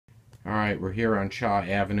Alright, we're here on Shaw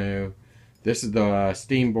Avenue. This is the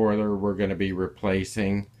steam boiler we're going to be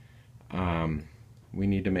replacing. We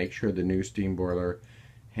need to make sure the new steam boiler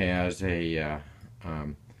has a,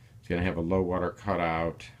 it's going to have a low water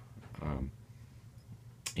cutout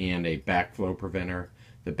and a backflow preventer.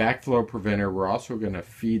 The backflow preventer, we're also going to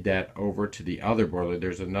feed that over to the other boiler.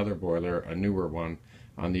 There's another boiler, a newer one,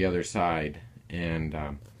 on the other side. And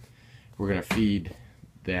we're going to feed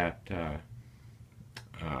that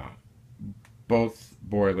both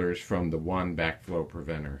boilers from the one backflow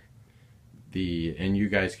preventer. And you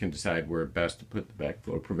guys can decide where best to put the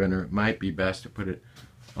backflow preventer. It might be best to put it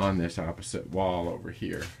on this opposite wall over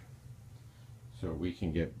here, so we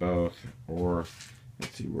can get both. Or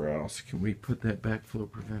let's see, where else can we put that backflow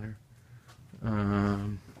preventer?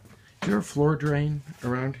 Is there a floor drain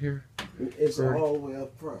around here? It's all the way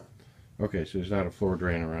up front. Okay, so there's not a floor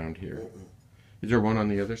drain around here. Is there one on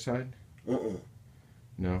the other side?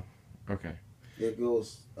 No? Okay. It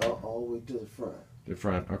goes all the way to the front. The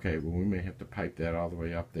front, okay, well we may have to pipe that all the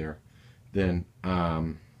way up there. Then,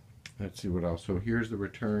 let's see what else. So here's the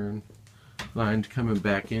return lines coming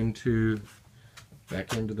back into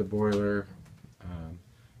the boiler.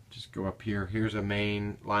 Just go up here. Here's a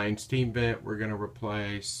main line steam vent we're going to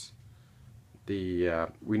replace.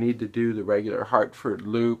 We need to do the regular Hartford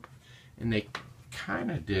loop, and they kind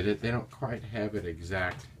of did it. They don't quite have it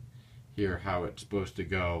exact here how it's supposed to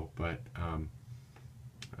go, but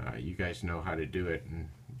you guys know how to do it, and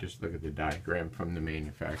just look at the diagram from the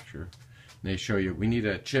manufacturer. They show you we need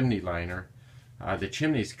a chimney liner. The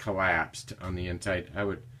chimney's collapsed on the inside. I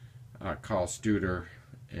would call Studer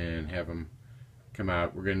and have them come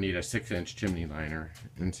out. We're going to need a 6-inch chimney liner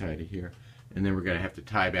inside of here, and then we're going to have to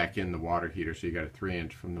tie back in the water heater. So you got a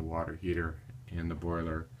 3-inch from the water heater and the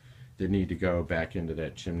boiler that need to go back into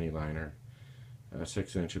that chimney liner.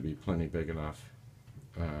 6-inch would be plenty big enough.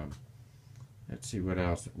 Let's see what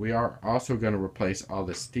else. We are also going to replace all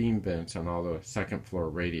the steam vents on all the second floor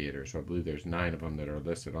radiators. So I believe there's 9 of them that are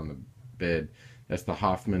listed on the bid. That's the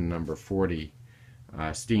Hoffman number 40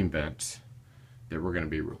 steam vents that we're going to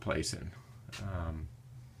be replacing.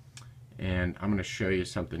 And I'm going to show you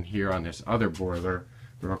something here on this other boiler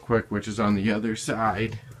real quick, which is on the other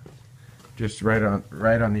side, just right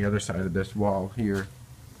on the other side of this wall here.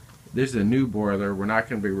 This is a new boiler. We're not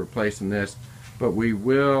going to be replacing this, but we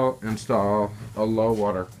will install a low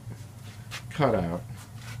water cutout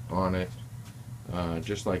on it,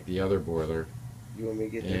 just like the other boiler. You want me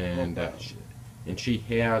to get that? And she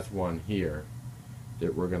has one here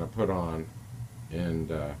that we're going to put on,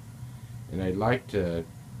 and I'd like to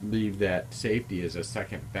leave that safety as a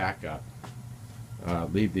second backup.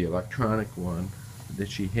 Leave the electronic one that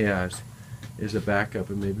she has as a backup,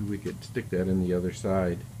 and maybe we could stick that in the other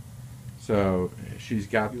side. So she's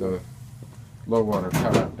got the low water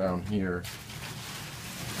cutout down here,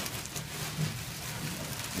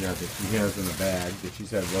 that she has in a bag that she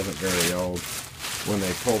said wasn't very old when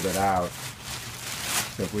they pulled it out.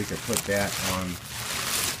 So if we could put that on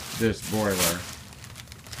this boiler,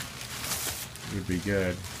 it would be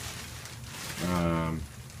good.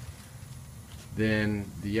 Then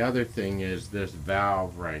the other thing is this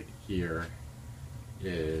valve right here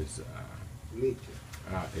is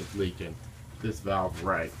leaking. This valve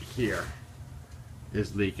right here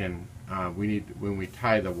is leaking. When we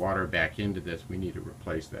tie the water back into this, we need to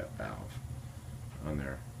replace that valve on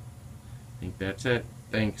there. I think that's it.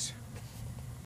 Thanks.